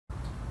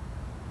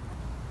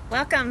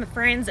Welcome,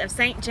 friends of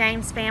St.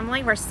 James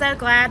family. We're so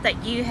glad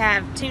that you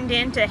have tuned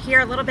in to hear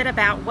a little bit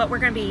about what we're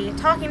going to be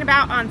talking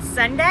about on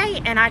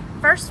Sunday. And I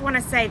first want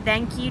to say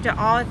thank you to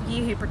all of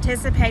you who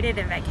participated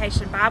in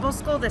Vacation Bible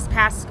School this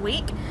past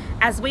week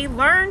as we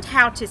learned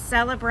how to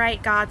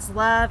celebrate God's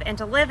love and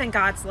to live in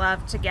God's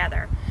love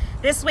together.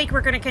 This week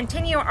we're going to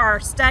continue our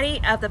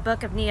study of the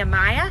book of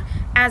Nehemiah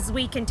as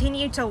we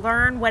continue to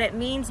learn what it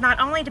means not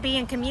only to be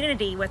in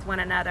community with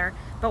one another,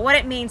 but what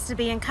it means to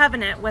be in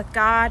covenant with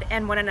God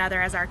and one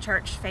another as our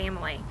church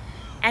family.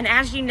 And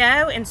as you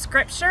know, in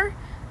Scripture,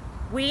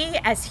 we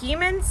as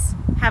humans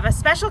have a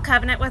special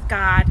covenant with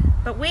God,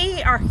 but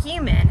we are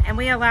human and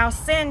we allow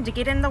sin to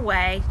get in the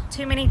way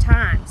too many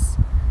times.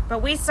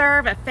 But we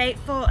serve a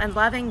faithful and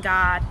loving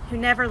God who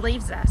never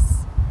leaves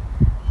us.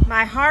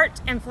 My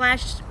heart and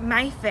flesh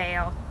may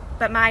fail,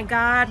 but my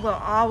God will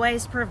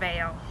always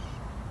prevail.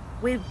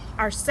 We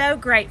are so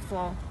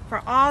grateful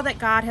for all that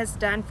God has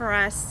done for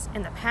us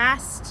in the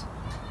past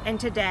and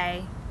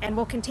today, and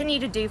will continue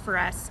to do for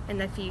us in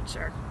the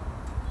future.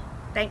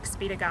 Thanks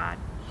be to God.